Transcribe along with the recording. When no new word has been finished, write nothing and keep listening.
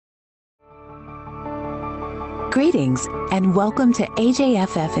Greetings and welcome to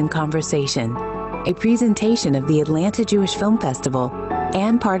AJFF in Conversation, a presentation of the Atlanta Jewish Film Festival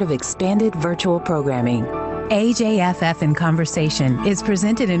and part of expanded virtual programming. AJFF in Conversation is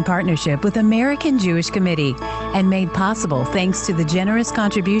presented in partnership with American Jewish Committee and made possible thanks to the generous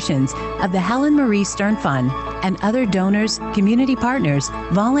contributions of the Helen Marie Stern Fund and other donors, community partners,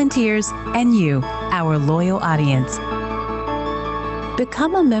 volunteers, and you, our loyal audience.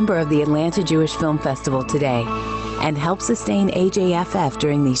 Become a member of the Atlanta Jewish Film Festival today and help sustain AJFF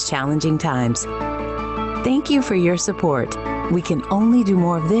during these challenging times. Thank you for your support. We can only do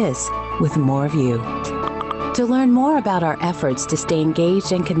more of this with more of you. To learn more about our efforts to stay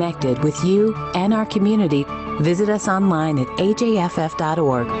engaged and connected with you and our community, visit us online at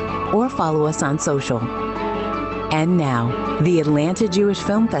ajff.org or follow us on social. And now, the Atlanta Jewish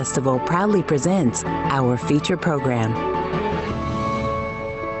Film Festival proudly presents our feature program.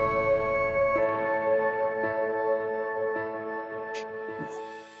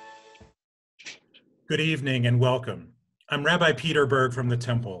 Good evening and welcome. I'm Rabbi Berg from the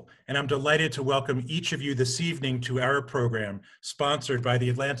Temple, and I'm delighted to welcome each of you this evening to our program sponsored by the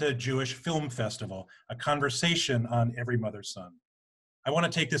Atlanta Jewish Film Festival, a conversation on every mother's son. I want to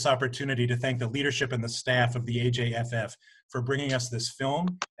take this opportunity to thank the leadership and the staff of the AJFF for bringing us this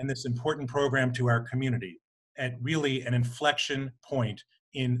film and this important program to our community at really an inflection point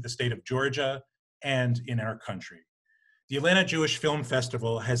in the state of Georgia and in our country. The Atlanta Jewish Film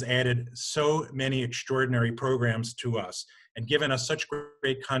Festival has added so many extraordinary programs to us and given us such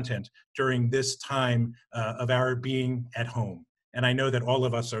great content during this time of our being at home. And I know that all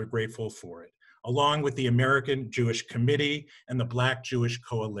of us are grateful for it, along with the American Jewish Committee and the Black Jewish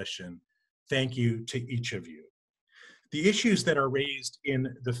Coalition. Thank you to each of you. The issues that are raised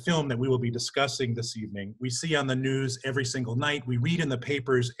in the film that we will be discussing this evening, we see on the news every single night, we read in the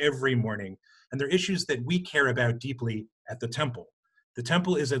papers every morning, and they're issues that we care about deeply at the Temple. The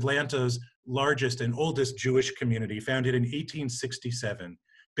Temple is Atlanta's largest and oldest Jewish community, founded in 1867,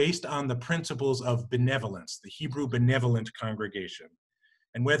 based on the principles of benevolence, the Hebrew benevolent congregation.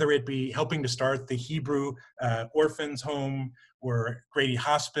 And whether it be helping to start the Hebrew Orphans Home or Grady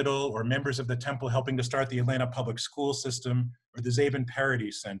Hospital, or members of the Temple helping to start the Atlanta Public School System or the Zabin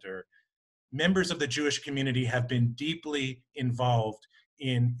Parity Center, members of the Jewish community have been deeply involved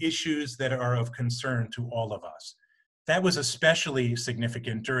in issues that are of concern to all of us. That was especially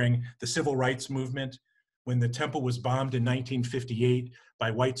significant during the Civil Rights Movement, when the Temple was bombed in 1958 by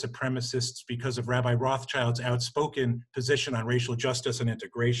white supremacists because of Rabbi Rothschild's outspoken position on racial justice and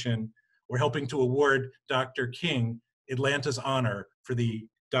integration, or helping to award Dr. King Atlanta's honor for the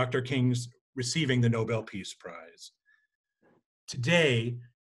Dr. King's receiving the Nobel Peace Prize. Today,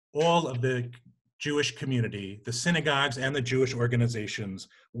 all of the Jewish community, the synagogues and the Jewish organizations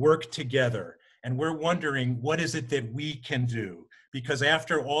work together, and we're wondering, what is it that we can do? Because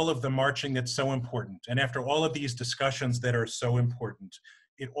after all of the marching that's so important, and after all of these discussions that are so important,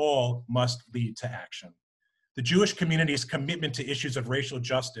 it all must lead to action. The Jewish community's commitment to issues of racial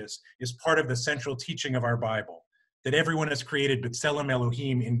justice is part of the central teaching of our Bible, that everyone is created b'tselem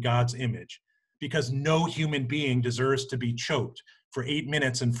Elohim, in God's image, because no human being deserves to be choked for 8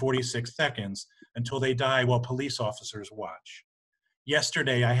 minutes and 46 seconds until they die while police officers watch.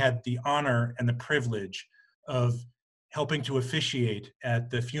 Yesterday, I had the honor and the privilege of helping to officiate at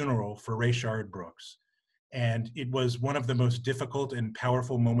the funeral for Rayshard Brooks. And it was one of the most difficult and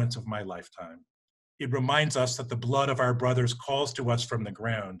powerful moments of my lifetime. It reminds us that the blood of our brothers calls to us from the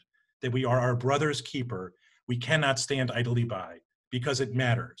ground, that we are our brother's keeper. We cannot stand idly by, because it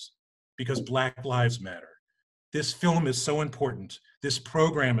matters, because Black lives matter. This film is so important. This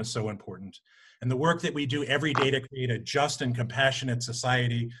program is so important. And the work that we do every day to create a just and compassionate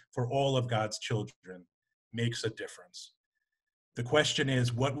society for all of God's children makes a difference. The question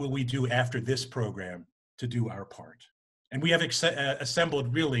is, what will we do after this program to do our part? And we have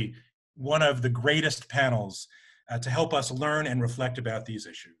assembled really one of the greatest panels to help us learn and reflect about these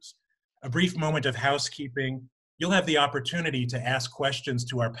issues. A brief moment of housekeeping. You'll have the opportunity to ask questions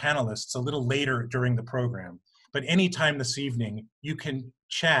to our panelists a little later during the program. But anytime this evening, you can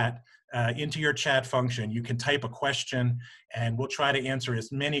chat into your chat function. You can type a question, and we'll try to answer as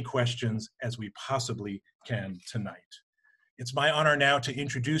many questions as we possibly can tonight. It's my honor now to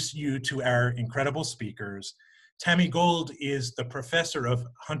introduce you to our incredible speakers. Tami Gold is the professor of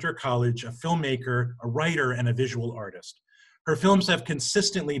Hunter College, a filmmaker, a writer, and a visual artist. Her films have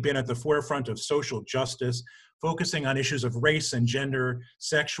consistently been at the forefront of social justice, focusing on issues of race and gender,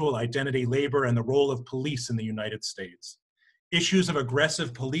 sexual identity, labor, and the role of police in the United States. Issues of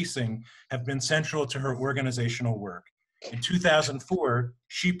aggressive policing have been central to her organizational work, In 2004,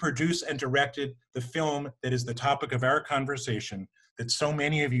 she produced and directed the film that is the topic of our conversation that so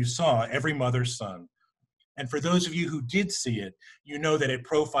many of you saw, Every Mother's Son. And for those of you who did see it, you know that it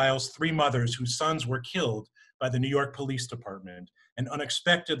profiles three mothers whose sons were killed by the New York Police Department and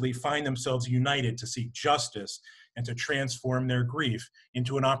unexpectedly find themselves united to seek justice and to transform their grief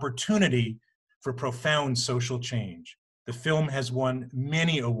into an opportunity for profound social change. The film has won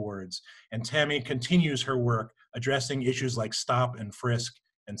many awards, and Tami continues her work addressing issues like stop and frisk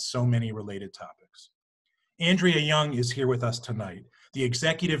and so many related topics. Andrea Young is here with us tonight, the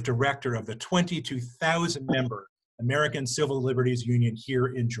executive director of the 22,000-member American Civil Liberties Union here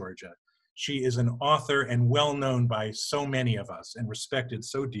in Georgia. She is an author and well known by so many of us and respected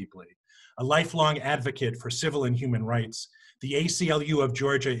so deeply. A lifelong advocate for civil and human rights, the ACLU of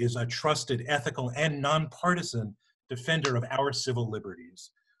Georgia is a trusted, ethical, and nonpartisan defender of our civil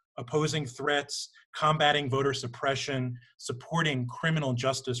liberties, opposing threats, combating voter suppression, supporting criminal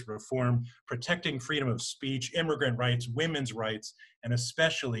justice reform, protecting freedom of speech, immigrant rights, women's rights, and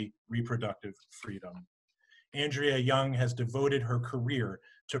especially reproductive freedom. Andrea Young has devoted her career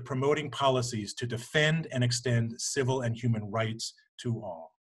to promoting policies to defend and extend civil and human rights to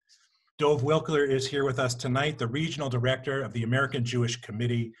all. Dov Wilker is here with us tonight, the regional director of the American Jewish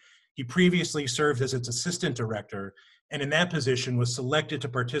Committee. He previously served as its assistant director, and in that position was selected to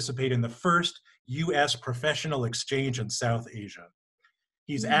participate in the first U.S. professional exchange in South Asia.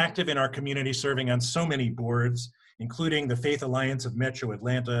 He's active in our community, serving on so many boards, including the Faith Alliance of Metro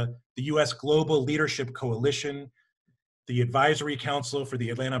Atlanta, the U.S. Global Leadership Coalition, the Advisory Council for the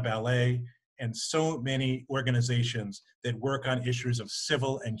Atlanta Ballet, and so many organizations that work on issues of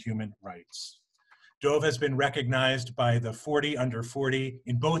civil and human rights. Dov has been recognized by the 40 Under 40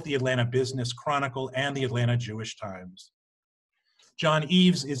 in both the Atlanta Business Chronicle and the Atlanta Jewish Times. John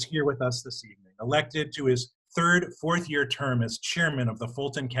Eaves is here with us this evening, elected to his fourth-year term as chairman of the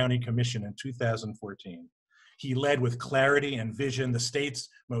Fulton County Commission in 2014. He led with clarity and vision the state's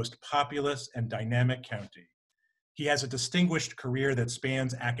most populous and dynamic county. He has a distinguished career that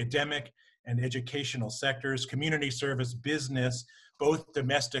spans academic and educational sectors, community service, business, both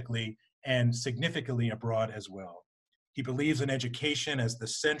domestically and significantly abroad as well. He believes in education as the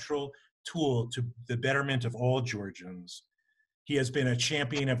central tool to the betterment of all Georgians. He has been a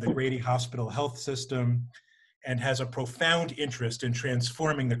champion of the Grady Hospital health system and has a profound interest in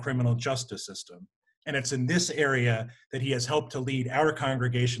transforming the criminal justice system. And it's in this area that he has helped to lead our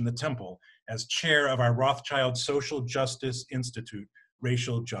congregation, the Temple, as chair of our Rothschild Social Justice Institute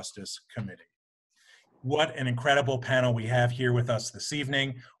Racial Justice Committee. What an incredible panel we have here with us this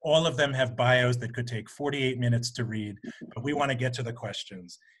evening. All of them have bios that could take 48 minutes to read, but we want to get to the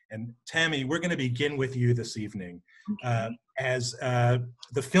questions. And Tami, we're going to begin with you this evening as the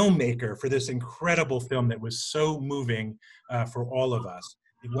filmmaker for this incredible film that was so moving for all of us.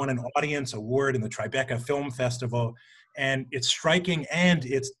 It won an audience award in the Tribeca Film Festival, and it's striking and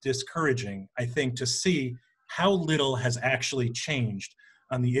it's discouraging, I think, to see how little has actually changed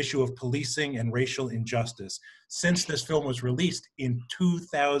on the issue of policing and racial injustice since this film was released in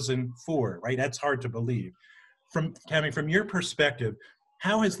 2004, right? That's hard to believe. Tami, from your perspective,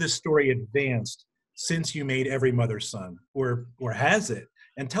 how has this story advanced since you made Every Mother's Son, or has it?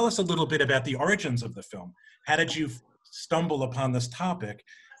 And tell us a little bit about the origins of the film. How did you stumble upon this topic,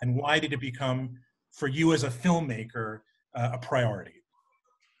 and why did it become, for you as a filmmaker, a priority?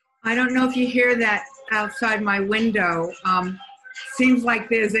 I don't know if you hear that outside my window. Seems like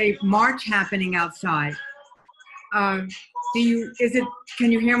there's a march happening outside. Can you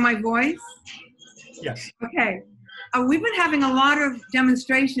hear my voice? Yes. Okay. We've been having a lot of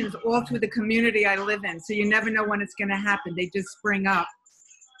demonstrations all through the community I live in, so you never know when it's going to happen. They just spring up.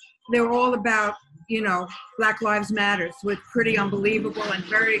 They're all about, you know, Black Lives Matter, so it's pretty unbelievable and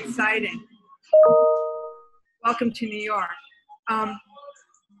very exciting. Welcome to New York.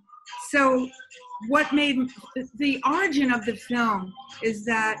 So what made the origin of the film is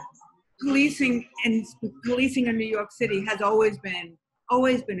that policing in New York City has always been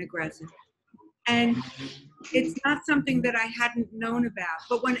aggressive. And it's not something that I hadn't known about.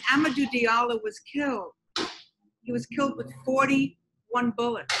 But when Amadou Diallo was killed, he was killed with 41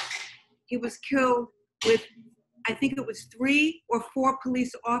 bullets. He was killed with, I think it was 3 or 4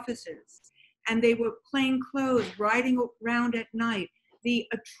 police officers. And they were plain clothes, riding around at night. The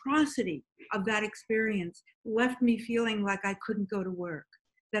atrocity of that experience left me feeling like I couldn't go to work,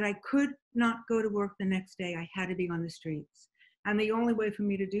 that I could not go to work the next day. I had to be on the streets. And the only way for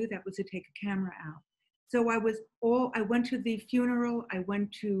me to do that was to take a camera out. So I went to the funeral, I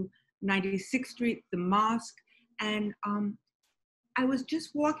went to 96th Street, the mosque, and I was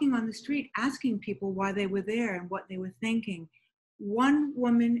just walking on the street asking people why they were there and what they were thinking. One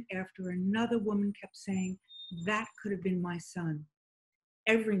woman after another woman kept saying, that could have been my son,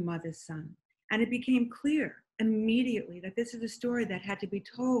 every mother's son. And it became clear immediately that this is a story that had to be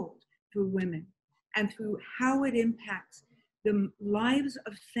told through women and through how it impacts the lives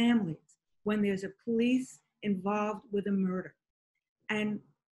of families when there's a police involved with a murder. And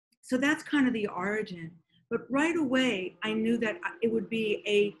so that's kind of the origin. But right away, I knew that it would be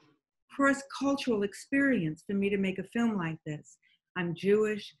a cross-cultural experience for me to make a film like this. I'm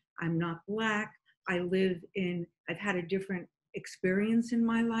Jewish, I'm not Black, I've had a different experience in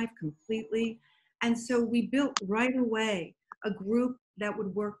my life completely. And so we built right away a group that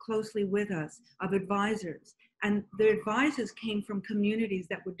would work closely with us of advisors. And the advisors came from communities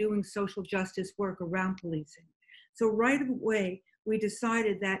that were doing social justice work around policing. So right away, we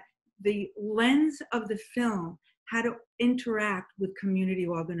decided that the lens of the film had to interact with community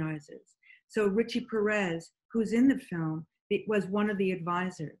organizers. So Richie Perez, who's in the film, was one of the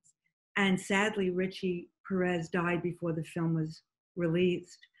advisors. And sadly, Richie Perez died before the film was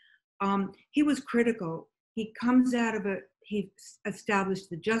released. He was critical. He established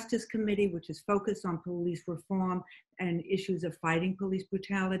the Justice Committee, which is focused on police reform and issues of fighting police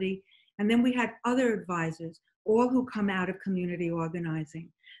brutality. And then we had other advisors, all who come out of community organizing.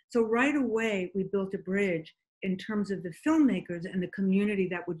 So right away, we built a bridge in terms of the filmmakers and the community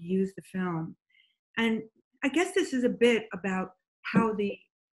that would use the film. And I guess this is a bit about how the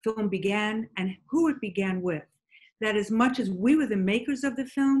film began and who it began with. That as much as we were the makers of the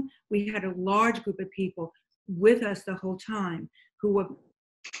film, we had a large group of people with us the whole time who were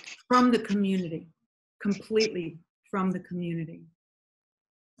from the community, completely from the community.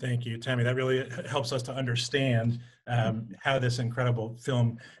 Thank you, Tami. That really helps us to understand how this incredible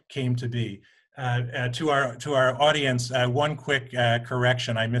film came to be. To our audience, one quick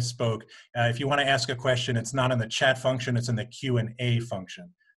correction. I misspoke. If you want to ask a question, it's not in the chat function, it's in the Q&A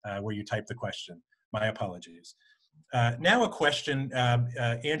function where you type the question. My apologies. Now a question,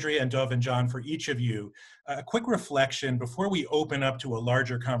 Andrea and Dov and John, for each of you. A quick reflection before we open up to a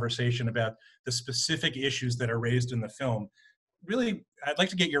larger conversation about the specific issues that are raised in the film. Really, I'd like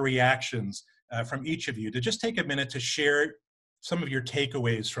to get your reactions from each of you to just take a minute to share some of your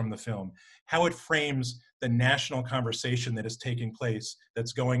takeaways from the film, how it frames the national conversation that is taking place,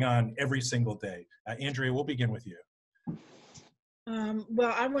 that's going on every single day. Andrea, we'll begin with you.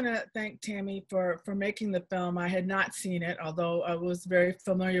 Well, I want to thank Tami for making the film. I had not seen it, although I was very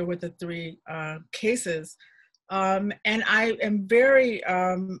familiar with the three cases. And I am very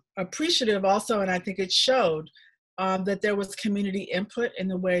appreciative also, and I think it showed that there was community input in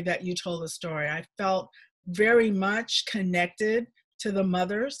the way that you told the story. I felt very much connected to the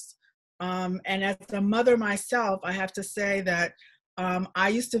mothers. And as a mother myself, I have to say that I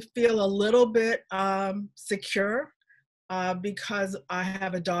used to feel a little bit secure because I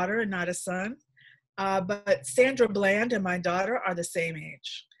have a daughter and not a son. But Sandra Bland and my daughter are the same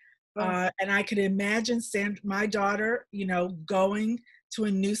age. And I could imagine my daughter, going to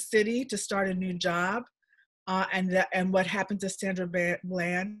a new city to start a new job. And what happened to Sandra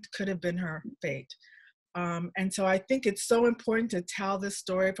Bland could have been her fate. And so I think it's so important to tell this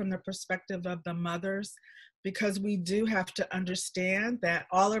story from the perspective of the mothers, because we do have to understand that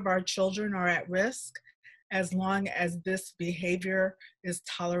all of our children are at risk as long as this behavior is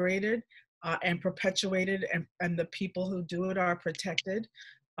tolerated and perpetuated, and the people who do it are protected.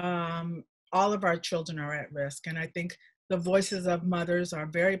 All of our children are at risk. And I think the voices of mothers are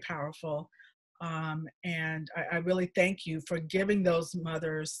very powerful. And I really thank you for giving those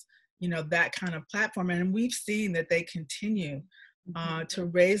mothers, that kind of platform. And we've seen that they continue to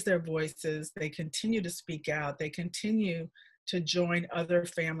raise their voices. They continue to speak out. They continue to join other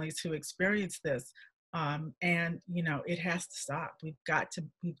families who experience this. And it has to stop. We've got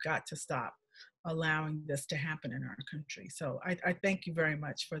to stop allowing this to happen in our country. So I thank you very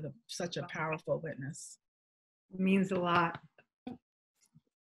much for such a powerful witness. It means a lot.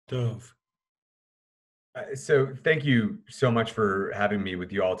 Dov. So thank you so much for having me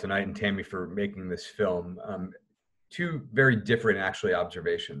with you all tonight, and Tami for making this film. Two very different, actually,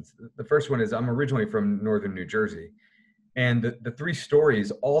 observations. The first one is I'm originally from northern New Jersey, and the three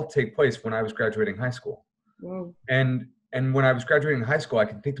stories all take place when I was graduating high school. Whoa. And when I was graduating high school, I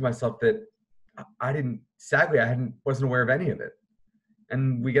can think to myself that sadly, I wasn't aware of any of it.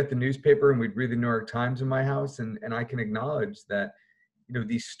 And we get the newspaper and we'd read the New York Times in my house, and I can acknowledge that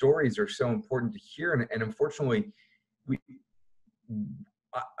these stories are so important to hear. And unfortunately,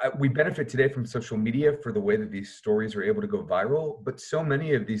 we benefit today from social media for the way that these stories are able to go viral. But so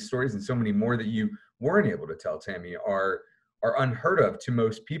many of these stories and so many more that you weren't able to tell, Tami, are are unheard of to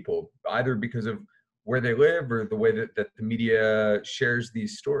most people, either because of where they live or the way that the media shares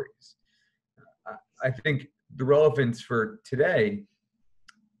these stories. I think the relevance for today,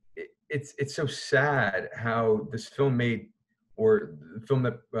 it's so sad how this film or the film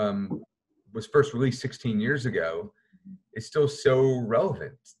that was first released 16 years ago is still so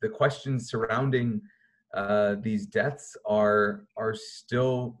relevant. The questions surrounding these deaths are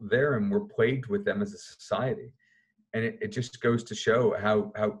still there, and we're plagued with them as a society. And it just goes to show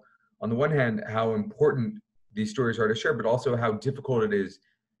how, on the one hand, how important these stories are to share, but also how difficult it is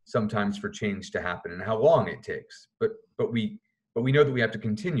sometimes for change to happen and how long it takes. But we know that we have to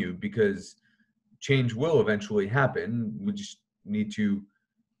continue, because change will eventually happen. We just need to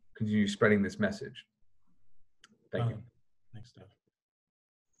continue spreading this message. Thank you. Thanks, Steph.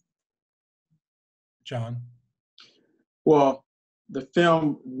 John? Well, the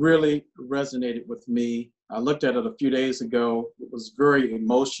film really resonated with me. I looked at it a few days ago. It was very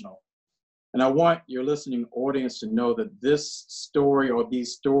emotional. And I want your listening audience to know that this story, or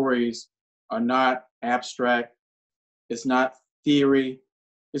these stories, are not abstract. It's not theory.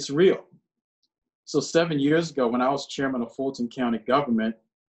 It's real. So 7 years ago, when I was chairman of Fulton County government,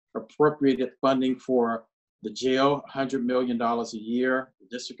 appropriated funding for the jail, $100 million a year, the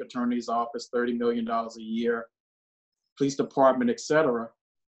district attorney's office, $30 million a year, police department, etc.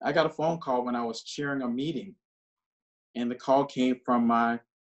 I got a phone call when I was chairing a meeting, and the call came from my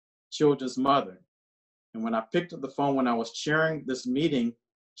children's mother. And when I picked up the phone when I was chairing this meeting,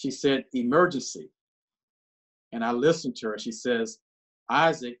 she said, "Emergency." And I listened to her. She says,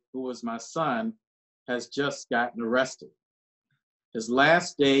 "Isaac, who was my son, has just gotten arrested. His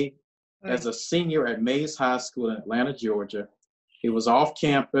last day as a senior at Mays High School in Atlanta, Georgia. He was off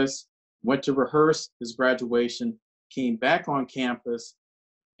campus, went to rehearse his graduation, came back on campus,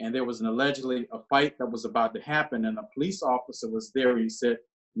 and there was allegedly a fight that was about to happen, and a police officer was there, and he said,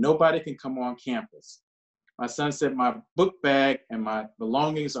 'Nobody can come on campus.' My son said, 'My book bag and my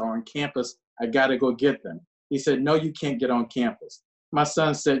belongings are on campus. I gotta go get them.' He said, 'No, you can't get on campus.' My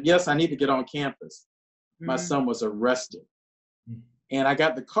son said, 'Yes, I need to get on campus.' My son was arrested. And I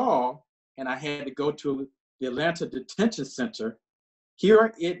got the call, and I had to go to the Atlanta Detention Center.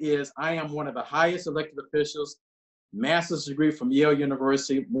 Here it is. I am one of the highest elected officials, master's degree from Yale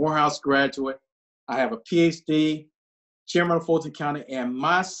University, Morehouse graduate. I have a PhD, chairman of Fulton County, and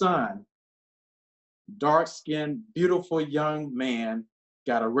my son, dark-skinned, beautiful young man,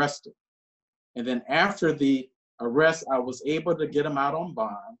 got arrested. And then after the arrest, I was able to get him out on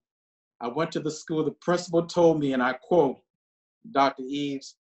bond. I went to the school. The principal told me, and I quote, "Dr.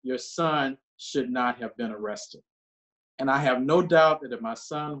 Eaves, your son should not have been arrested." And I have no doubt that if my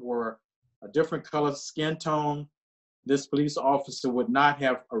son were a different color skin tone, this police officer would not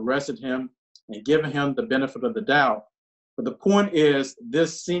have arrested him and given him the benefit of the doubt. But the point is,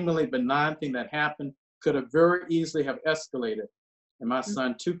 this seemingly benign thing that happened could have very easily have escalated. And my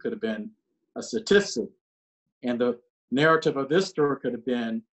son too could have been a statistic. And the narrative of this story could have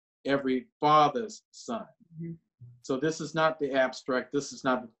been every father's son. So this is not the abstract, this is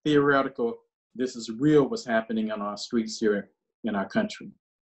not the theoretical, this is real what's happening on our streets here in our country.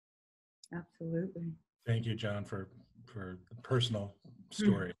 Absolutely. Thank you, John, for the personal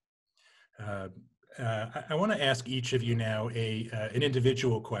story. I want to ask each of you now an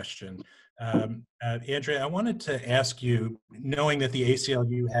individual question. Andrea, I wanted to ask you, knowing that the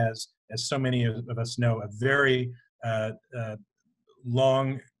ACLU has, as so many of us know, a very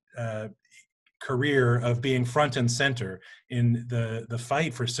long career of being front and center in the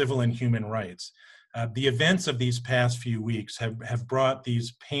fight for civil and human rights. The events of these past few weeks have brought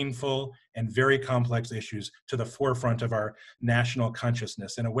these painful and very complex issues to the forefront of our national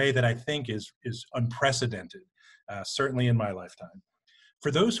consciousness in a way that I think is unprecedented, certainly in my lifetime. For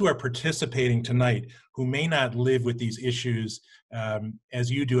those who are participating tonight who may not live with these issues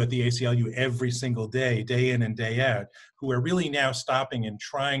as you do at the ACLU every single day, day in and day out, who are really now stopping and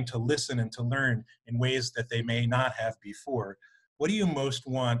trying to listen and to learn in ways that they may not have before, what do you most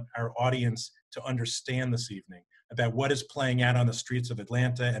want our audience to understand this evening about what is playing out on the streets of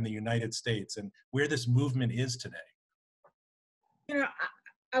Atlanta and the United States and where this movement is today? You know,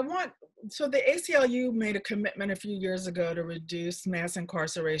 so the ACLU made a commitment a few years ago to reduce mass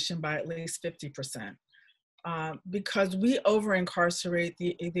incarceration by at least 50%. Because we over-incarcerate.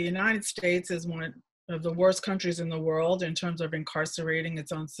 The United States is one of the worst countries in the world in terms of incarcerating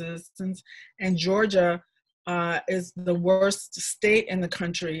its own citizens. And Georgia is the worst state in the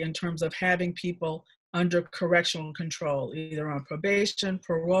country in terms of having people under correctional control, either on probation,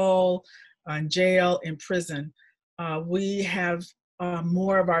 parole, in jail, in prison. We have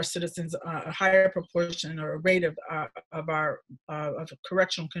more of our citizens, a higher proportion or a rate of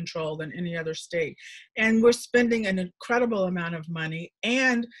correctional control than any other state. And we're spending an incredible amount of money,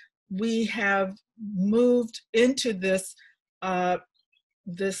 and we have moved into this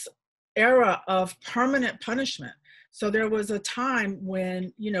this era of permanent punishment. So there was a time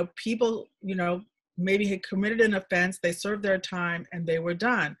when, people, maybe had committed an offense, they served their time, and they were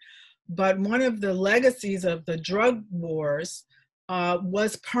done. But one of the legacies of the drug wars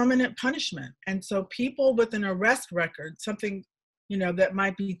was permanent punishment. And so people with an arrest record, something, that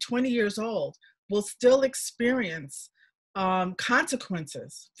might be 20 years old, will still experience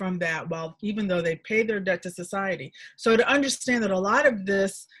consequences from that, even though they paid their debt to society. So to understand that a lot of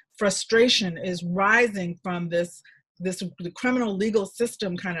this frustration is rising from the criminal legal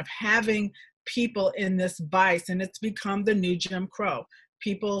system kind of having people in this vice, and it's become the new Jim Crow.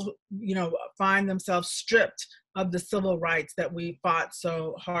 People, find themselves stripped of the civil rights that we fought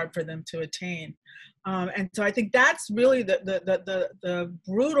so hard for them to attain. And so I think that's really the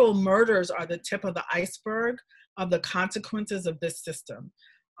brutal murders are the tip of the iceberg of the consequences of this system.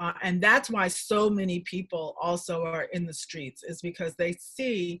 And that's why so many people also are in the streets, is because they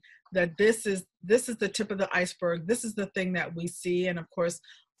see that this is the tip of the iceberg. This is the thing that we see. And of course,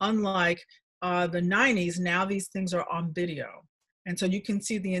 unlike the 90s, now these things are on video. And so you can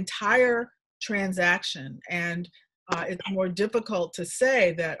see the entire transaction. And it's more difficult to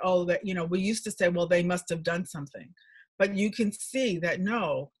say that, we used to say, well, they must have done something. But you can see that,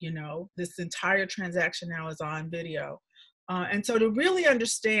 no, this entire transaction now is on video. And so to really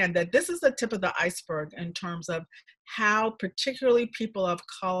understand that this is the tip of the iceberg in terms of how particularly people of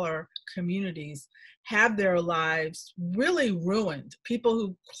color communities have their lives really ruined. People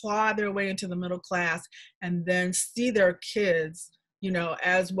who claw their way into the middle class and then see their kids,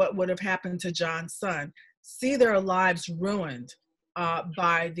 as what would have happened to John's son, see their lives ruined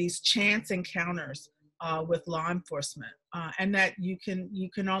by these chance encounters with law enforcement, and that you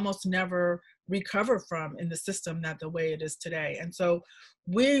can almost never recover from in the system that the way it is today. And so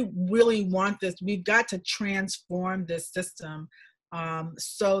we really want this. We've got to transform this system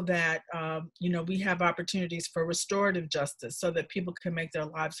so that we have opportunities for restorative justice, so that people can make their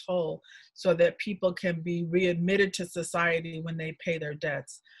lives whole, so that people can be readmitted to society when they pay their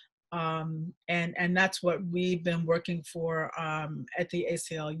debts. And that's what we've been working for at the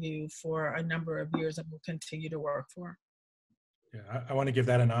ACLU for a number of years, and will continue to work for. Yeah, I want to give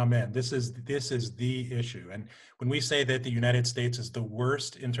that an amen. This is the issue. And when we say that the United States is the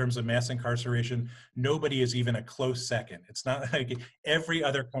worst in terms of mass incarceration, nobody is even a close second. It's not like every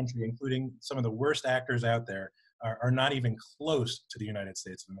other country, including some of the worst actors out there, are not even close to the United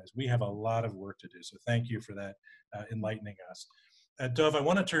States. We have a lot of work to do. So thank you for that, enlightening us. Dov, I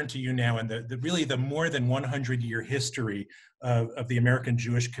want to turn to you now, and really the more than 100-year history of the American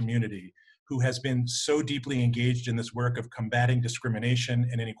Jewish community, who has been so deeply engaged in this work of combating discrimination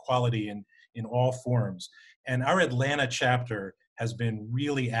and inequality in all forms. And our Atlanta chapter has been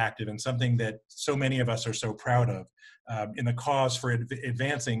really active in something that so many of us are so proud of, in the cause for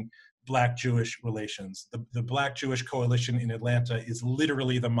advancing Black-Jewish relations. The Black-Jewish Coalition in Atlanta is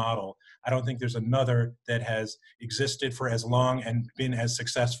literally the model. I don't think there's another that has existed for as long and been as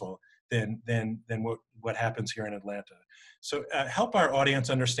successful than what happens here in Atlanta. So help our audience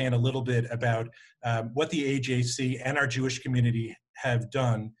understand a little bit about what the AJC and our Jewish community have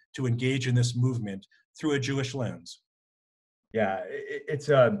done to engage in this movement through a Jewish lens. Yeah, it's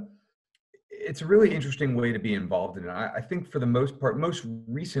a really interesting way to be involved in it. I think for the most part, most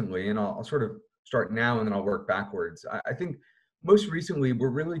recently, and I'll sort of start now and then I'll work backwards. I think most recently, we're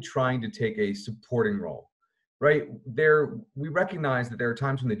really trying to take a supporting role. Right there, we recognize that there are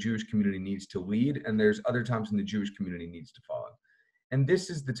times when the Jewish community needs to lead, and there's other times when the Jewish community needs to follow. And this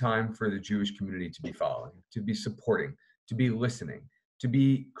is the time for the Jewish community to be following, to be supporting, to be listening, to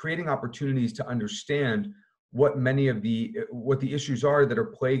be creating opportunities to understand what the issues are that are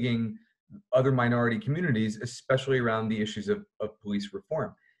plaguing other minority communities, especially around the issues of police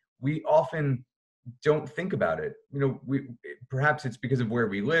reform. We often don't think about it. Perhaps it's because of where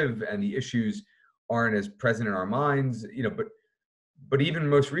we live and the issues aren't as present in our minds, but even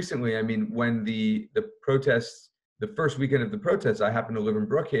most recently, when the protests, the first weekend of the protests, I happened to live in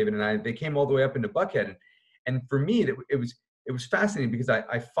Brookhaven, and they came all the way up into Buckhead. And for me, it was fascinating because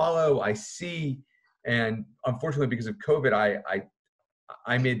I follow, I see, and unfortunately because of COVID,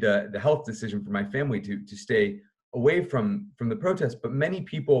 I made the health decision for my family to stay away from the protests, but many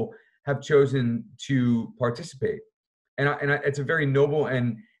people have chosen to participate. And it's a very noble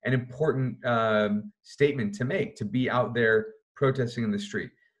and an important statement to make, to be out there protesting in the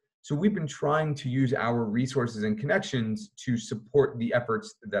street. So we've been trying to use our resources and connections to support the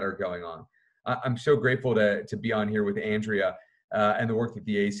efforts that are going on. I'm so grateful to be on here with Andrea, and the work that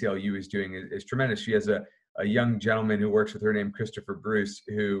the ACLU is doing is tremendous. She has a young gentleman who works with her named Christopher Bruce,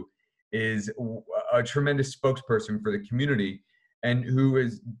 who is a tremendous spokesperson for the community and who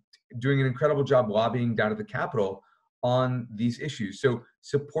is doing an incredible job lobbying down at the Capitol on these issues. So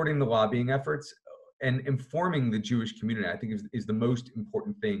supporting the lobbying efforts and informing the Jewish community, I think is the most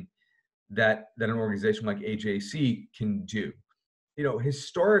important thing that an organization like AJC can do. You know,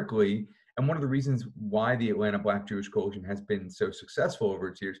 historically, and one of the reasons why the Atlanta Black Jewish Coalition has been so successful over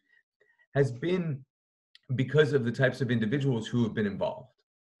its years has been because of the types of individuals who have been involved,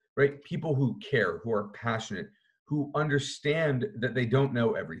 right? People who care, who are passionate, who understand that they don't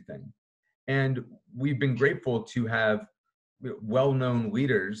know everything. And we've been grateful to have well-known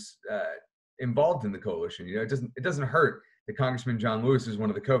leaders involved in the coalition. You know, it doesn't hurt that Congressman John Lewis is one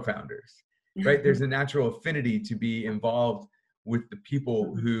of the co-founders, right? There's a natural affinity to be involved with the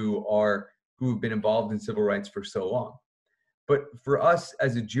people who have been involved in civil rights for so long. But for us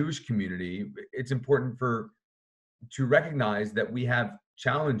as a Jewish community, it's important to recognize that we have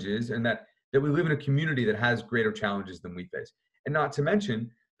challenges and that we live in a community that has greater challenges than we face. And not to mention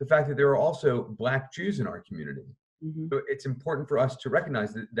the fact that there are also Black Jews in our community. Mm-hmm. So it's important for us to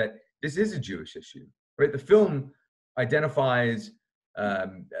recognize that this is a Jewish issue, right? The film identifies a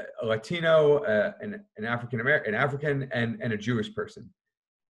Latino, an African, and a Jewish person.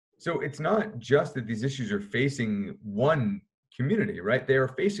 So it's not just that these issues are facing one community, right? They are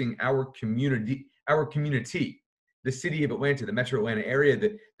facing our community, the city of Atlanta, the metro Atlanta area,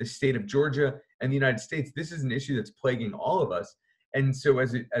 the state of Georgia, and the United States. This is an issue that's plaguing all of us. And so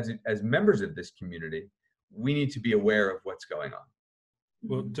as members of this community, we need to be aware of what's going on.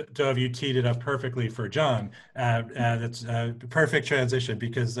 Well, Dove, you teed it up perfectly for John. That's a perfect transition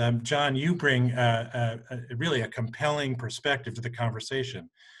because, John, you bring really a compelling perspective to the conversation.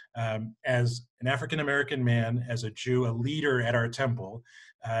 As an African-American man, as a Jew, a leader at our temple,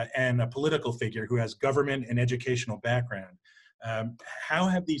 and a political figure who has government and educational background, how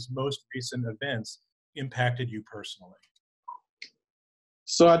have these most recent events impacted you personally?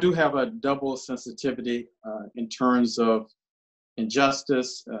 So I do have a double sensitivity in terms of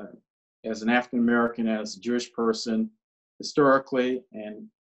injustice as an African-American, as a Jewish person, historically and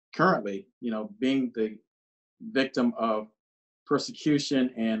currently, you know, being the victim of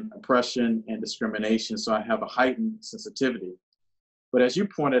persecution and oppression and discrimination. So I have a heightened sensitivity. But as you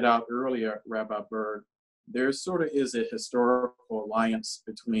pointed out earlier, Rabbi Berg, there sort of is a historical alliance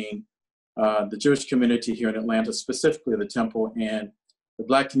between the Jewish community here in Atlanta, specifically the temple, and the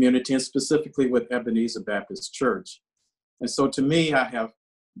Black community, and specifically with Ebenezer Baptist Church. And so to me, I have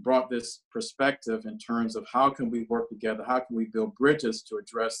brought this perspective in terms of how can we work together, how can we build bridges to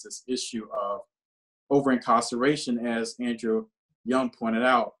address this issue of over-incarceration, as Andrew Young pointed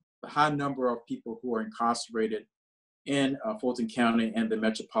out, the high number of people who are incarcerated in Fulton County and the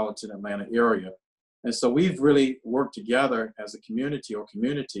metropolitan Atlanta area. And so we've really worked together as a community or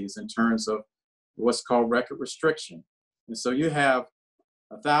communities in terms of what's called record restriction. And so you have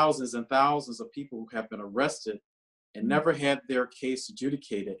thousands and thousands of people who have been arrested and never had their case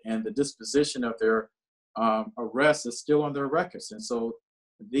adjudicated, and the disposition of their arrest is still on their records. And so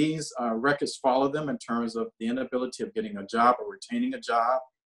these records follow them in terms of the inability of getting a job or retaining a job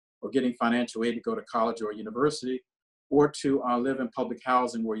or getting financial aid to go to college or university, or to live in public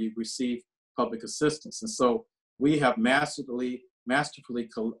housing where you receive public assistance. And so we have masterfully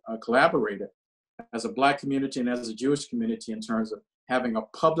collaborated as a Black community and as a Jewish community in terms of having a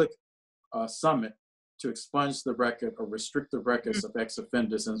public summit to expunge the record or restrict the records of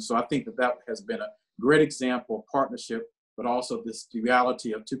ex-offenders. And so I think that has been a great example of partnership, but also this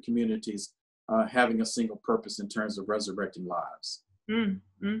duality of two communities having a single purpose in terms of resurrecting lives.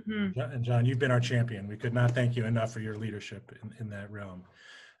 Mm-hmm. And John, you've been our champion. We could not thank you enough for your leadership in that realm.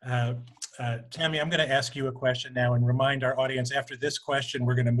 Tami, I'm going to ask you a question now and remind our audience after this question,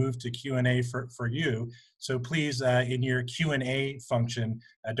 we're going to move to Q&A for you. So please, in your Q&A function,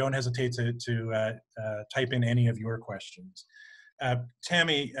 don't hesitate to type in any of your questions.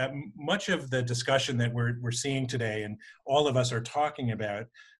 Tami, much of the discussion that we're seeing today and all of us are talking about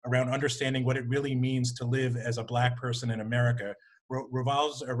around understanding what it really means to live as a Black person in America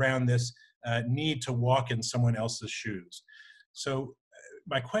revolves around this need to walk in someone else's shoes. So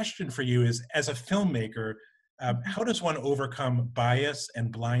my question for you is, as a filmmaker, how does one overcome bias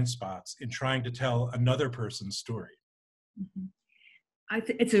and blind spots in trying to tell another person's story?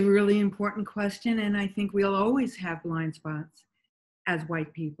 It's a really important question, and I think we'll always have blind spots as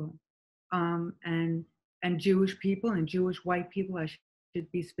white people, and Jewish people and Jewish white people, I to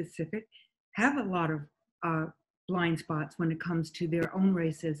be specific, have a lot of blind spots when it comes to their own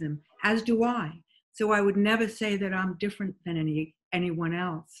racism, as do I. So I would never say that I'm different than anyone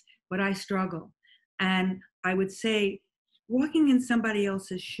else, but I struggle. And I would say walking in somebody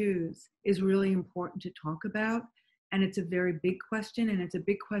else's shoes is really important to talk about. And it's a very big question, and it's a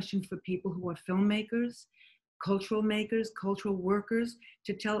big question for people who are filmmakers, cultural makers, cultural workers,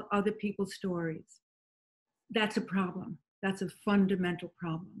 to tell other people's stories. That's a problem. That's a fundamental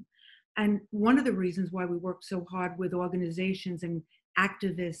problem. And one of the reasons why we work so hard with organizations and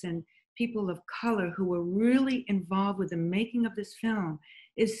activists and people of color who are really involved with the making of this film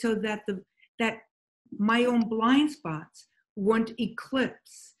is so that that my own blind spots won't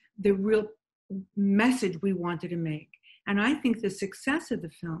eclipse the real message we wanted to make. And I think the success of the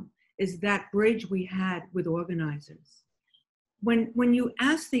film is that bridge we had with organizers. When you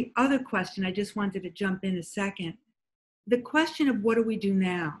ask the other question, I just wanted to jump in a second. The question of what do we do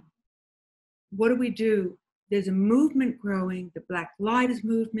now? What do we do? There's a movement growing, the Black Lives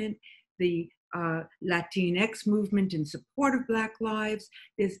Movement, the Latinx movement in support of Black lives.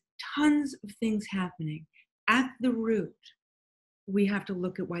 There's tons of things happening. At the root, we have to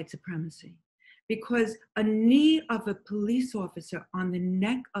look at white supremacy, because a knee of a police officer on the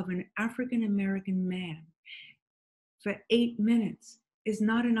neck of an African-American man for 8 minutes is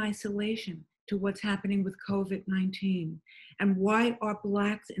not in isolation to what's happening with COVID-19. And why are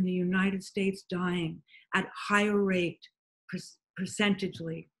Blacks in the United States dying at higher rate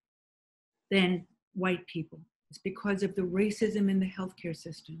percentagely than white people? It's because of the racism in the healthcare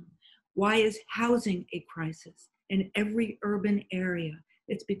system. Why is housing a crisis in every urban area?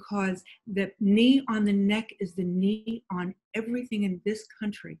 It's because the knee on the neck is the knee on everything in this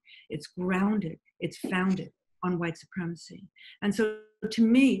country. It's grounded, it's founded on white supremacy. And so to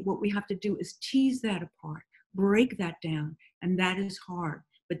me, what we have to do is tease that apart, break that down, and that is hard.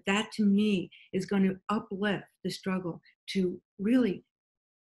 But that to me is going to uplift the struggle to really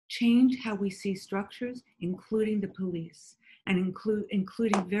change how we see structures, including the police, and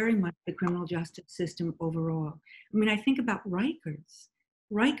including very much the criminal justice system overall. I mean, I think about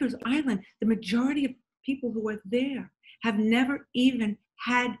Rikers Island. The majority of people who are there have never even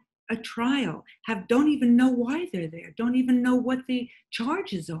had a trial, don't even know why they're there, don't even know what the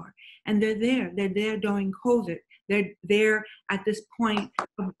charges are. And they're there during COVID. They're there at this point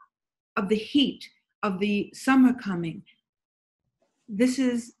of the heat, of the summer coming. This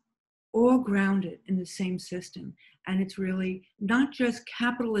is all grounded in the same system. And it's really not just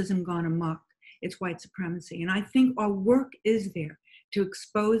capitalism gone amok, it's white supremacy. And I think our work is there to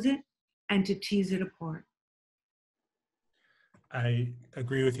expose it and to tease it apart. I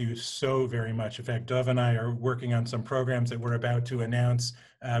agree with you so very much. In fact, Dov and I are working on some programs that we're about to announce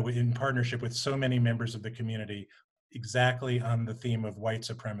in partnership with so many members of the community, exactly on the theme of white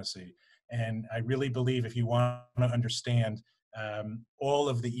supremacy. And I really believe if you want to understand all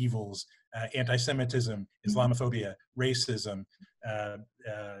of the evils, anti-Semitism, Islamophobia, racism,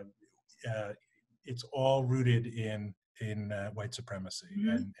 it's all rooted in white supremacy.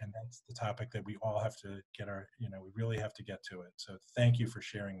 And that's the topic that we all have to get we really have to get to it. So thank you for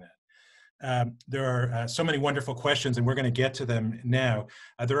sharing that. There are so many wonderful questions, and we're going to get to them now.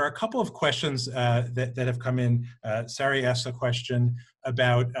 There are a couple of questions that have come in. Sari asked a question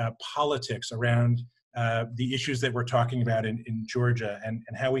about politics around the issues that we're talking about in Georgia and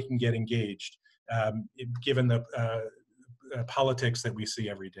how we can get engaged, given the politics that we see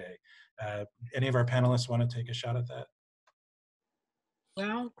every day. Any of our panelists want to take a shot at that?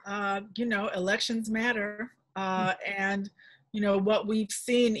 Well, elections matter, and what we've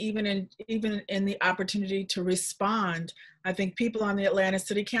seen, even in the opportunity to respond. I think people on the Atlanta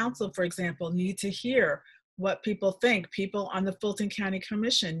City Council, for example, need to hear what people think. People on the Fulton County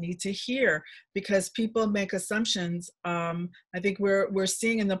Commission need to hear, because people make assumptions. I think we're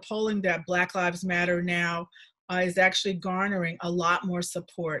seeing in the polling that Black Lives Matter now is actually garnering a lot more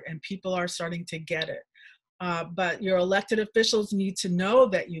support, and people are starting to get it. But your elected officials need to know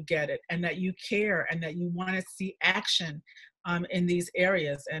that you get it, and that you care, and that you want to see action in these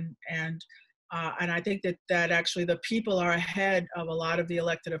areas. And I think that actually the people are ahead of a lot of the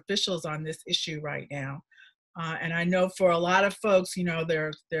elected officials on this issue right now. And I know for a lot of folks,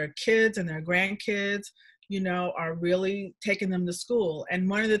 their kids and their grandkids, are really taking them to school. And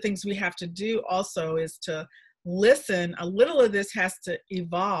one of the things we have to do also is to listen. A little of this has to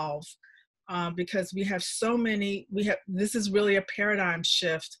evolve. Because we have this is really a paradigm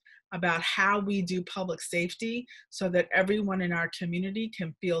shift about how we do public safety so that everyone in our community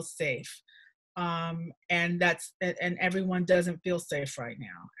can feel safe. and everyone doesn't feel safe right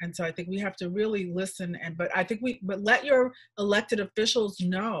now. And so I think we have to really listen. But let your elected officials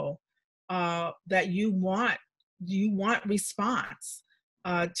know that you want response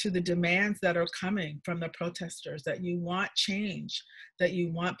to the demands that are coming from the protesters, that you want change, that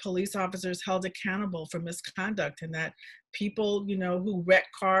you want police officers held accountable for misconduct, and that people, who wreck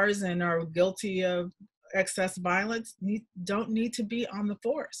cars and are guilty of excess violence don't need to be on the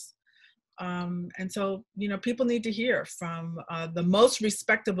force. And so, people need to hear from the most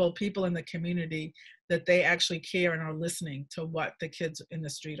respectable people in the community that they actually care and are listening to what the kids in the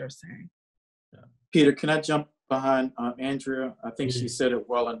street are saying. Yeah. Peter, can I jump behind Andrea? I think she said it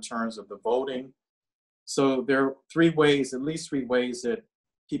well in terms of the voting. So there are at least three ways that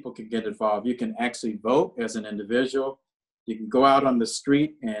people can get involved. You can actually vote as an individual. You can go out on the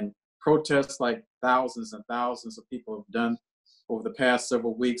street and protest like thousands and thousands of people have done over the past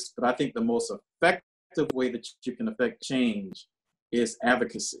several weeks. But I think the most effective way that you can affect change is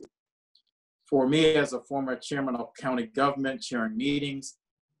advocacy. For me, as a former chairman of county government, chairing meetings,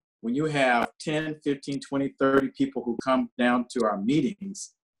 when you have 10, 15, 20, 30 people who come down to our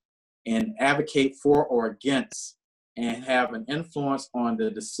meetings and advocate for or against and have an influence on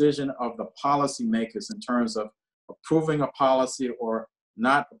the decision of the policymakers in terms of approving a policy or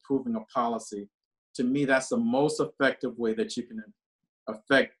not approving a policy, to me, that's the most effective way that you can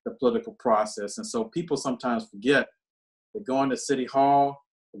affect the political process. And so people sometimes forget they're going to City Hall,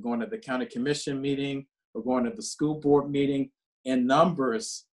 they're going to the county commission meeting, we're going to the school board meeting in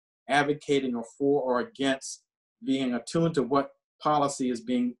numbers, advocating for or against, being attuned to what policy is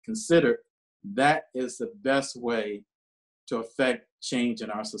being considered. That is the best way to affect change in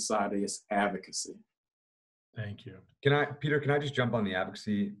our society, is advocacy. Thank you. Peter, can I just jump on the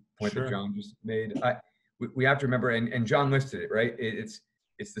advocacy point Sure. that John just made? We have to remember, and John listed it, right? It's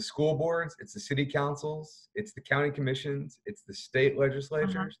the school boards, it's the city councils, it's the county commissions, it's the state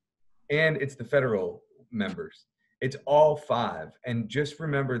legislatures, and it's the federal members. It's all five. And just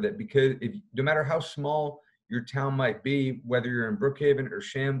remember that, because no matter how small your town might be, whether you're in Brookhaven or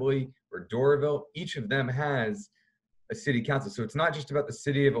Chamblee or Doraville, each of them has a city council. So it's not just about the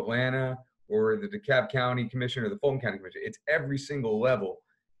city of Atlanta or the DeKalb County Commission or the Fulton County Commission. It's every single level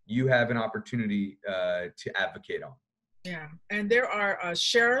you have an opportunity to advocate on. Yeah, and there are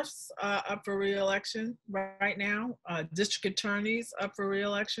sheriffs up for re-election right now, district attorneys up for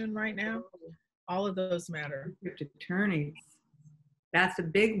re-election right now. All of those matter. District attorneys, that's a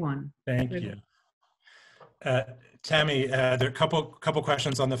big one. Thank you. Tami, there are a couple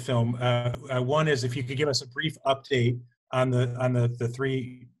questions on the film. One is if you could give us a brief update on the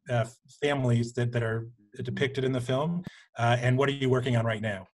three families that are depicted in the film, and what are you working on right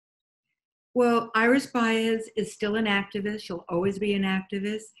now? Well, Iris Baez is still an activist. She'll always be an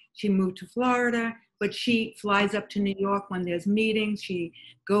activist. She moved to Florida, but she flies up to New York when there's meetings. She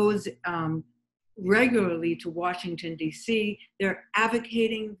goes regularly to Washington, D.C. They're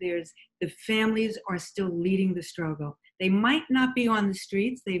advocating. The families are still leading the struggle. They might not be on the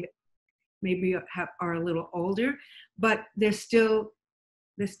streets. They maybe are a little older, but they're still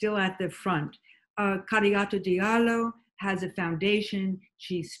at the front. Kadiatou Diallo has a foundation.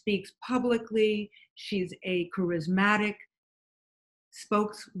 She speaks publicly. She's a charismatic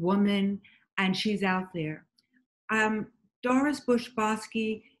spokeswoman, and she's out there. Doris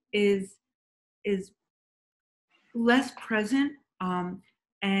Bush-Bosky is less present,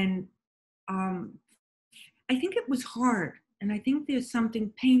 and I think it was hard, and I think there's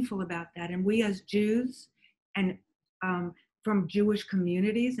something painful about that. And we as Jews, and from Jewish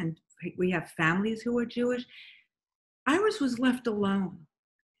communities, and we have families who are Jewish, Iris was left alone.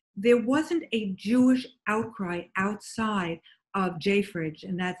 There wasn't a Jewish outcry outside of JFRIJ,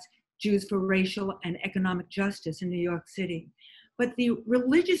 and that's Jews for Racial and Economic Justice in New York City. But the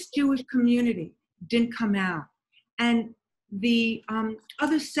religious Jewish community didn't come out. And the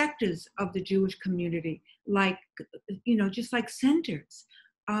other sectors of the Jewish community, like, just like centers.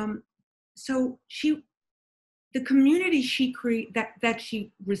 So the community that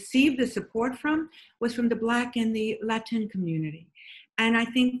she received the support from was from the Black and the Latin community. And I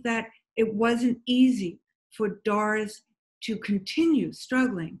think that it wasn't easy for Doris to continue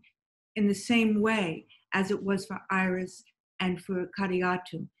struggling in the same way as it was for Iris and for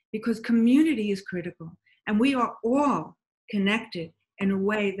Kadiatou, because community is critical. And we are all connected in a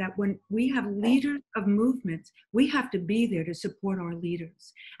way that when we have leaders of movements, we have to be there to support our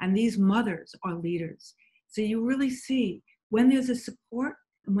leaders. And these mothers are leaders. So you really see when there's a support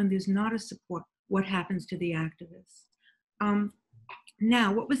and when there's not a support, what happens to the activists.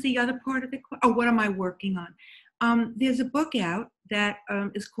 Now, what was the other part of the question? Oh, what am I working on? There's a book out that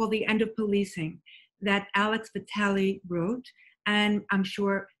is called The End of Policing, that Alex Vitale wrote. And I'm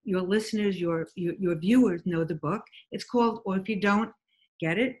sure your listeners, your viewers know the book. It's called, or if you don't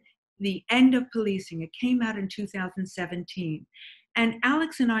get it, The End of Policing. It came out in 2017. And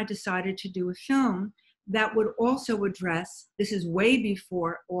Alex and I decided to do a film that would also address, this is way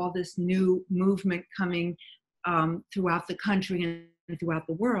before all this new movement coming throughout the country and throughout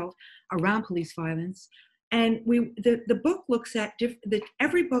the world around police violence. And the book looks at,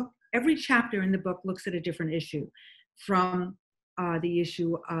 every chapter in the book looks at a different issue, from the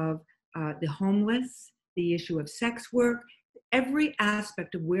issue of the homeless, the issue of sex work, every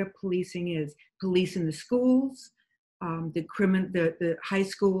aspect of where policing is. Police in the schools, the high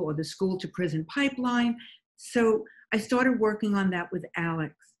school or the school to prison pipeline. So I started working on that with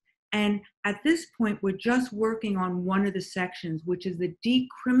Alex. And at this point, we're just working on one of the sections, which is the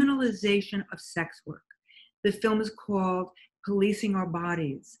decriminalization of sex work. The film is called Policing Our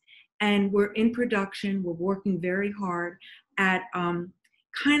Bodies. And we're in production. We're working very hard at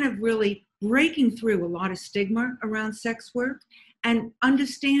kind of really breaking through a lot of stigma around sex work and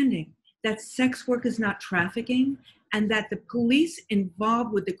understanding that sex work is not trafficking, and that the police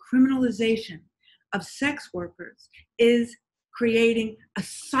involved with the criminalization of sex workers is creating a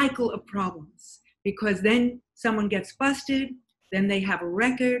cycle of problems, because then someone gets busted, then they have a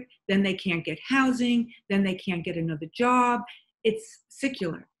record, then they can't get housing, then they can't get another job. It's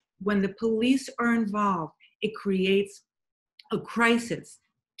secular. When the police are involved, it creates a crisis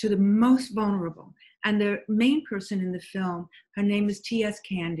to the most vulnerable. And the main person in the film, her name is T.S.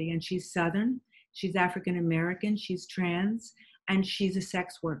 Candy, and she's Southern, she's African American, she's trans, and she's a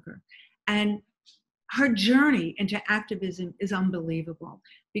sex worker. And her journey into activism is unbelievable,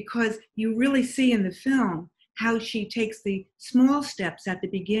 because you really see in the film how she takes the small steps at the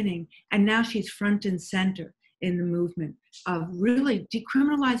beginning, and now she's front and center in the movement of really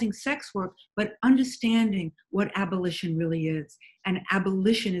decriminalizing sex work, but understanding what abolition really is. And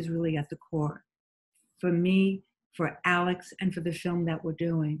abolition is really at the core for me, for Alex, and for the film that we're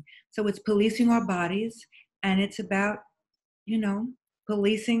doing. So it's Policing Our Bodies, and it's about,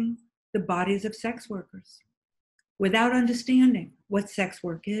 policing the bodies of sex workers without understanding what sex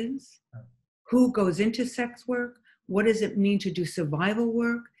work is, who goes into sex work, what does it mean to do survival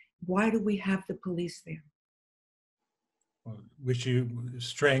work, why do we have the police there? Well, wish you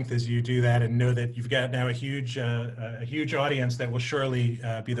strength as you do that, and know that you've got now a huge audience that will surely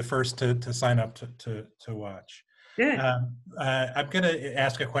be the first to sign up to watch. Good. I'm going to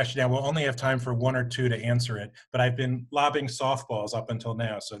ask a question now. We'll only have time for one or two to answer it, but I've been lobbing softballs up until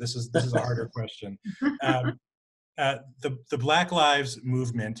now, so this is a harder question. The Black Lives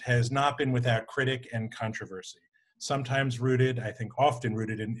Movement has not been without critic and controversy, sometimes rooted, I think often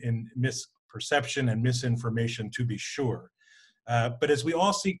rooted in misperception and misinformation, to be sure. But as we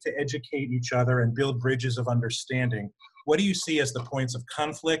all seek to educate each other and build bridges of understanding, what do you see as the points of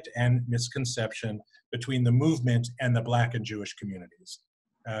conflict and misconception between the movement and the Black and Jewish communities?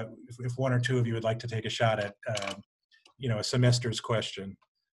 If one or two of you would like to take a shot at, a semester's question.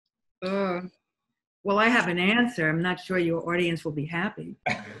 Well, I have an answer. I'm not sure your audience will be happy.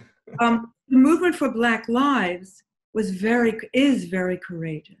 The movement for Black Lives is very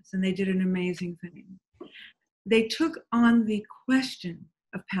courageous, and they did an amazing thing. They took on the question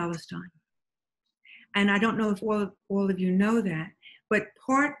of Palestine. And I don't know if all of you know that, but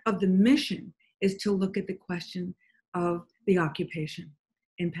part of the mission is to look at the question of the occupation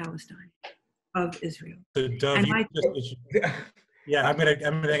in Palestine of Israel. So Dove, yeah, I'm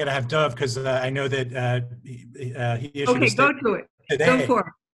gonna have Dove, because I know that he issued okay, a statement go to it. today. Go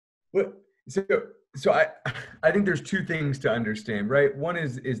for it. So I think there's two things to understand, right? One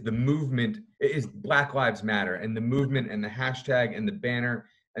is the movement, is Black Lives Matter, and the movement and the hashtag and the banner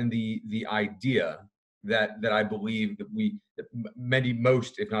and the idea that I believe that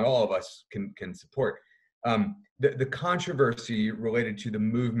most, if not all of us, can support. The controversy related to the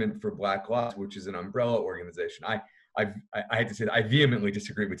movement for Black Lives, which is an umbrella organization, I had to say that I vehemently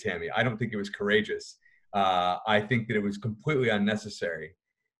disagree with Tami. I don't think it was courageous. I think that it was completely unnecessary.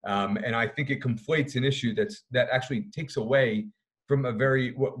 And I think it conflates an issue that actually takes away from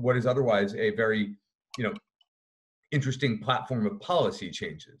what is otherwise a very, interesting platform of policy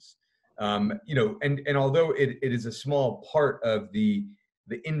changes. And although it is a small part of the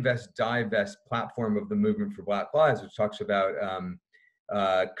invest divest platform of the movement for Black Lives, which talks about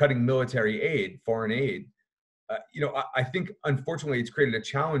cutting military aid, foreign aid, I think unfortunately it's created a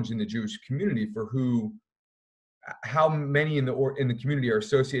challenge in the Jewish community for how many in the community are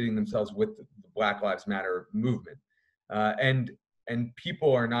associating themselves with the Black Lives Matter movement, and And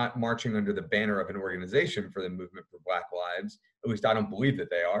people are not marching under the banner of an organization for the movement for Black lives. At least I don't believe that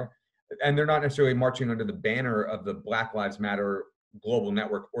they are. And they're not necessarily marching under the banner of the Black Lives Matter Global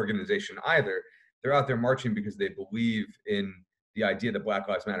Network organization either. They're out there marching because they believe in the idea that Black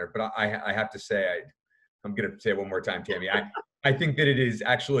Lives Matter. But I have to say, I'm going to say it one more time, Tami. I think that it is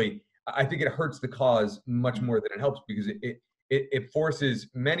actually, I think it hurts the cause much more than it helps, because it forces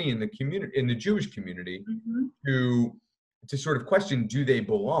many in the community, in the Jewish community, to sort of question, do they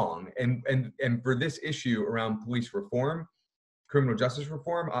belong? And for this issue around police reform, criminal justice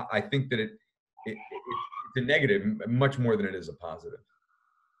reform, I think that it's a negative much more than it is a positive.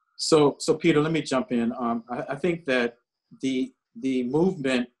 So Peter, let me jump in. I think that the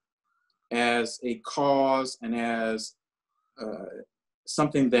movement as a cause and as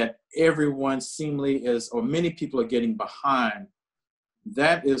something that everyone seemingly is, or many people are getting behind,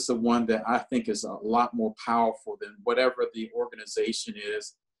 that is the one that I think is a lot more powerful than whatever the organization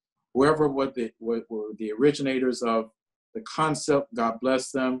is. Whoever were the originators of the concept, God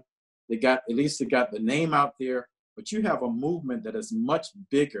bless them. At least they got the name out there, but you have a movement that is much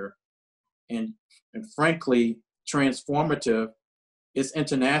bigger and frankly transformative. It's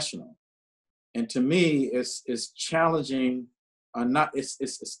international. And to me, it's challenging.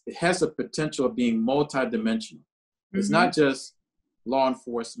 It has the potential of being multidimensional. It's not just law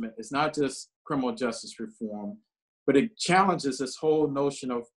enforcement. It's not just criminal justice reform, but it challenges this whole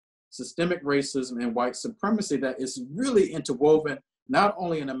notion of systemic racism and white supremacy that is really interwoven not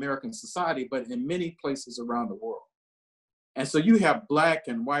only in American society, but in many places around the world. And so you have Black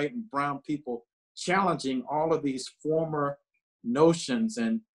and white and brown people challenging all of these former notions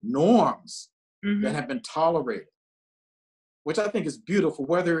and norms that have been tolerated, which I think is beautiful,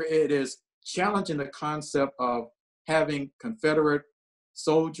 whether it is challenging the concept of having Confederate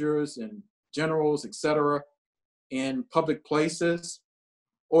soldiers and generals, et cetera, in public places,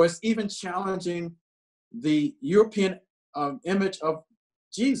 or it's even challenging the European image of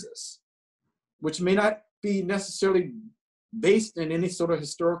Jesus, which may not be necessarily based in any sort of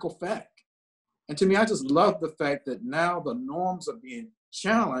historical fact. And to me, I just love the fact that now the norms are being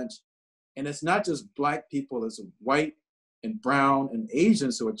challenged, and it's not just Black people, it's white and brown and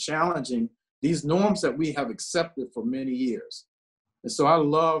Asians who are challenging these norms that we have accepted for many years. And so I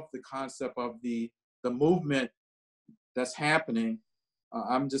love the concept of the movement that's happening.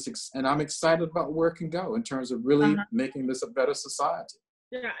 I'm excited about where it can go in terms of really making this a better society.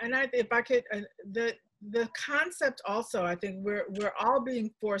 Yeah, and if I could, the concept also, I think we're all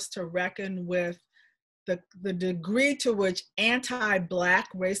being forced to reckon with the degree to which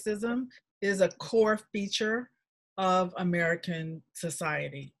anti-Black racism is a core feature of American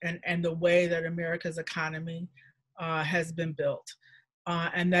society and the way that America's economy has been built.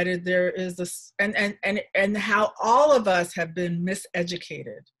 And that there is this, and how all of us have been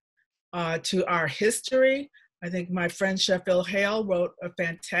miseducated to our history. I think my friend Sheffield Hale wrote a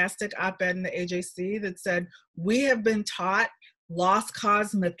fantastic op-ed in the AJC that said, we have been taught lost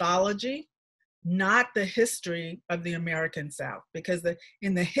cause mythology, not the history of the American South. Because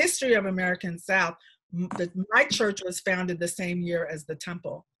in the history of American South, my church was founded the same year as the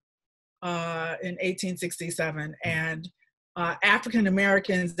Temple in 1867. And African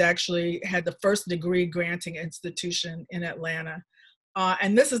Americans actually had the first degree granting institution in Atlanta.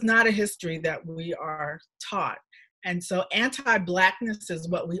 And this is not a history that we are taught. And so anti-Blackness is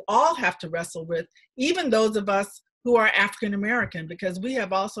what we all have to wrestle with, even those of us who are African American, because we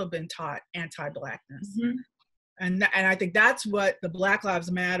have also been taught anti-Blackness. And I think that's what the Black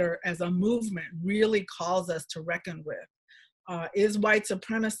Lives Matter as a movement really calls us to reckon with, is white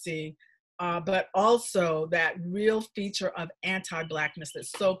supremacy, but also that real feature of anti-Blackness that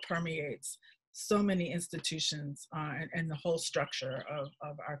so permeates so many institutions and the whole structure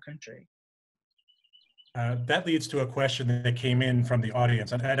of our country. That leads to a question that came in from the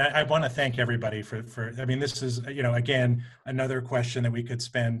audience. And I want to thank everybody for, I mean, this is, again, another question that we could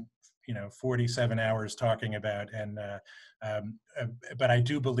spend, 47 hours talking about. And, but I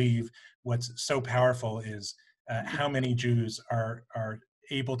do believe what's so powerful is how many Jews are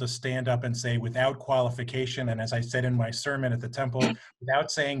able to stand up and say without qualification, and as I said in my sermon at the temple, without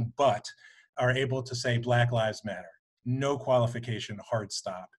saying but, are able to say Black Lives Matter. No qualification, hard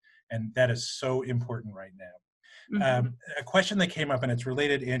stop. And that is so important right now. A question that came up, and it's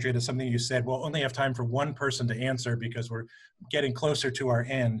related, Andrea, to something you said. We'll only have time for one person to answer because we're getting closer to our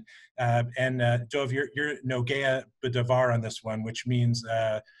end. Dov, you're Nogea B'Davar on this one, which means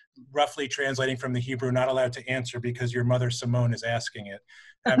roughly translating from the Hebrew, not allowed to answer because your mother Simone is asking it.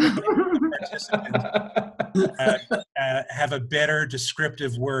 Participants have a better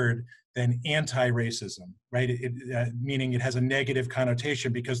descriptive word than anti-racism, right? Meaning it has a negative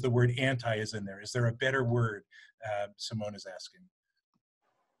connotation because the word anti is in there. Is there a better word? Simone is asking.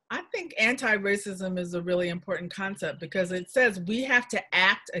 I think anti-racism is a really important concept because it says we have to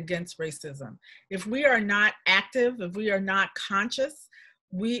act against racism. If we are not active, if we are not conscious,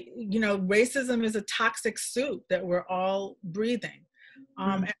 racism is a toxic soup that we're all breathing.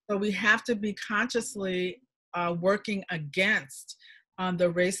 And so we have to be consciously working against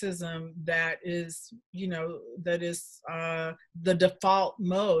the racism that is, the default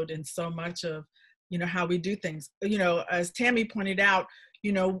mode in so much of, how we do things. As Tami pointed out,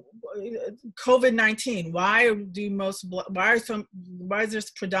 COVID-19, why is there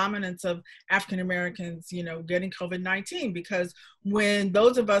predominance of African Americans, getting COVID-19? Because when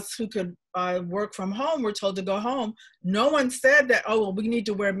those of us who could work from home were told to go home, no one said that, oh, well, we need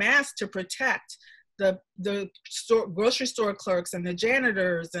to wear masks to protect the grocery store clerks and the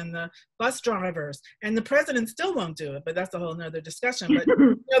janitors and the bus drivers, and the president still won't do it, but that's a whole nother discussion. But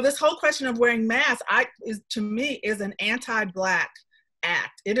this whole question of wearing masks, to me, is an anti-Black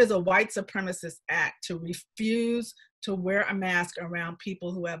act. It is a white supremacist act to refuse to wear a mask around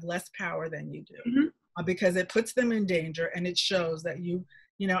people who have less power than you do, because it puts them in danger, and it shows that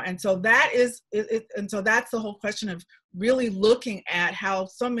and so that is it, and so that's the whole question of really looking at how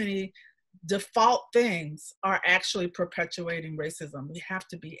so many default things are actually perpetuating racism. We have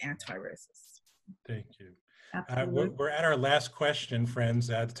to be anti-racist. Thank you. We're at our last question, friends.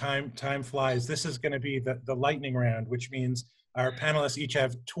 Time flies. This is going to be the lightning round, which means our panelists each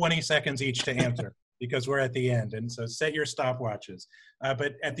have 20 seconds each to answer because we're at the end. And so set your stopwatches.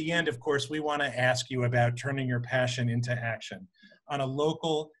 But at the end, of course, we want to ask you about turning your passion into action. On a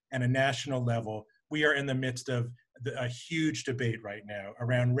local and a national level, we are in the midst of a huge debate right now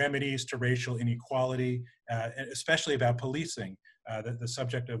around remedies to racial inequality, especially about policing, the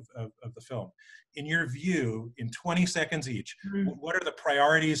subject of the film. In your view, in 20 seconds each, what are the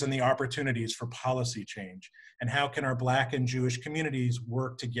priorities and the opportunities for policy change? And how can our Black and Jewish communities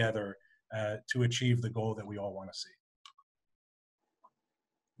work together to achieve the goal that we all want to see?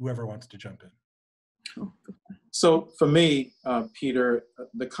 Whoever wants to jump in. So for me, Peter,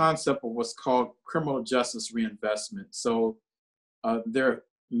 the concept of what's called criminal justice reinvestment. So there are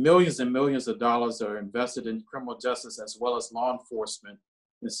millions and millions of dollars that are invested in criminal justice as well as law enforcement.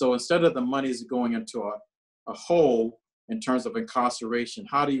 And so instead of the monies going into a hole in terms of incarceration,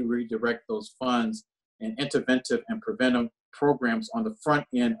 how do you redirect those funds and interventive and preventive programs on the front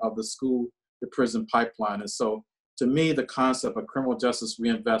end of the school to prison pipeline? And so to me, the concept of criminal justice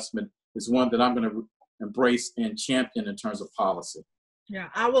reinvestment is one that I'm going to embrace and champion in terms of policy. Yeah,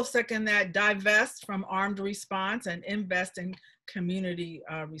 I will second that. Divest from armed response and invest in community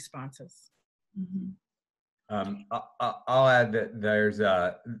responses. I'll add that there's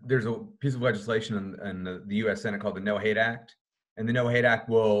a piece of legislation in the U.S. Senate called the No Hate Act, and the No Hate Act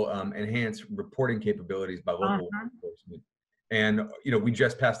will enhance reporting capabilities by local enforcement. And we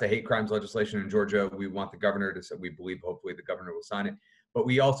just passed the hate crimes legislation in Georgia. We want the governor to, we believe, hopefully the governor will sign it. But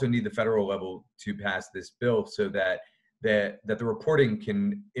we also need the federal level to pass this bill so that the reporting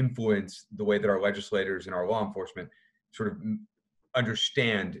can influence the way that our legislators and our law enforcement sort of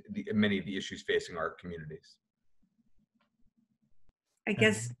understand many of the issues facing our communities. I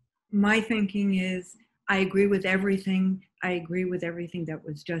guess my thinking is I agree with everything. I agree with everything that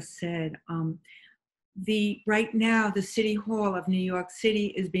was just said. Right now, the City Hall of New York City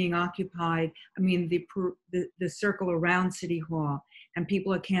is being occupied. I mean, the circle around City Hall, and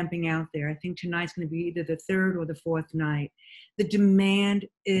people are camping out there. I think tonight's going to be either the third or the fourth night. The demand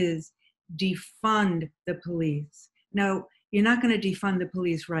is defund the police. Now, you're not going to defund the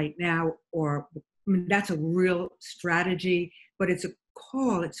police right now, that's a real strategy, but it's a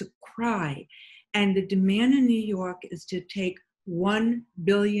call, it's a cry. And the demand in New York is to take $1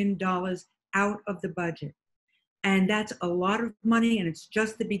 billion out of the budget. And that's a lot of money, and it's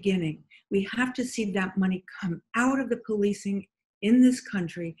just the beginning. We have to see that money come out of the policing in this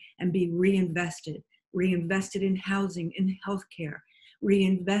country and be reinvested in housing, in healthcare,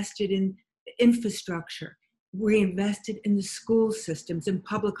 reinvested in infrastructure, reinvested in the school systems, in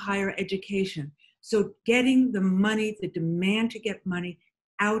public higher education. So getting the money, the demand to get money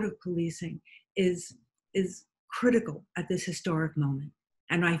out of policing is critical at this historic moment.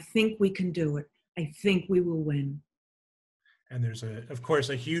 And I think we can do it. I think we will win. And there's, of course,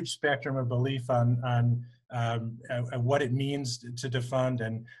 a huge spectrum of belief on what it means to defund,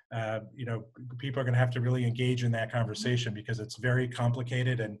 and people are going to have to really engage in that conversation because it's very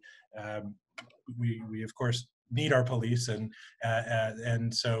complicated, and we of course need our police, and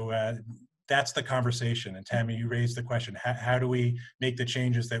so that's the conversation. And Tami, you raised the question, how do we make the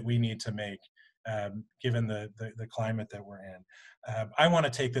changes that we need to make given the climate that we're in? I want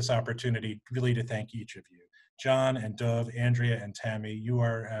to take this opportunity really to thank each of you. John and Dov, Andrea and Tami, you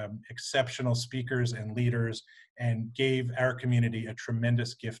are exceptional speakers and leaders and gave our community a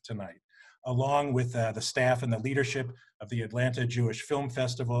tremendous gift tonight. Along with the staff and the leadership of the Atlanta Jewish Film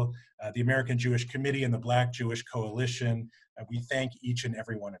Festival, the American Jewish Committee and the Black Jewish Coalition, we thank each and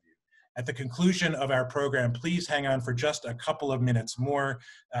every one of you. At the conclusion of our program, please hang on for just a couple of minutes more.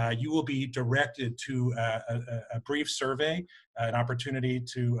 You will be directed to a brief survey, an opportunity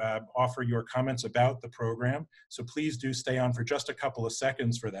to offer your comments about the program. So please do stay on for just a couple of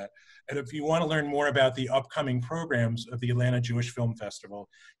seconds for that. And if you want to learn more about the upcoming programs of the Atlanta Jewish Film Festival,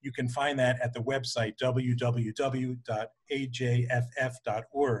 you can find that at the website www.ajff.org,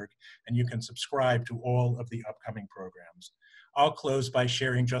 and you can subscribe to all of the upcoming programs. I'll close by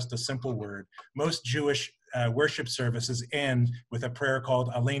sharing just a simple word. Most Jewish worship services end with a prayer called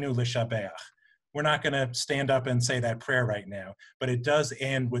Aleinu L'Shabeach. We're not going to stand up and say that prayer right now, but it does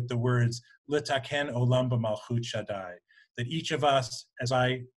end with the words L'taken olam b'malchut Shaddai, that each of us, as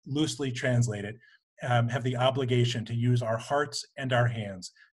I loosely translate it, have the obligation to use our hearts and our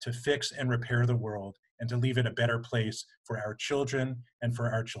hands to fix and repair the world and to leave it a better place for our children and for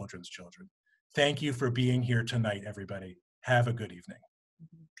our children's children. Thank you for being here tonight, everybody. Have a good evening.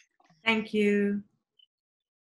 Thank you.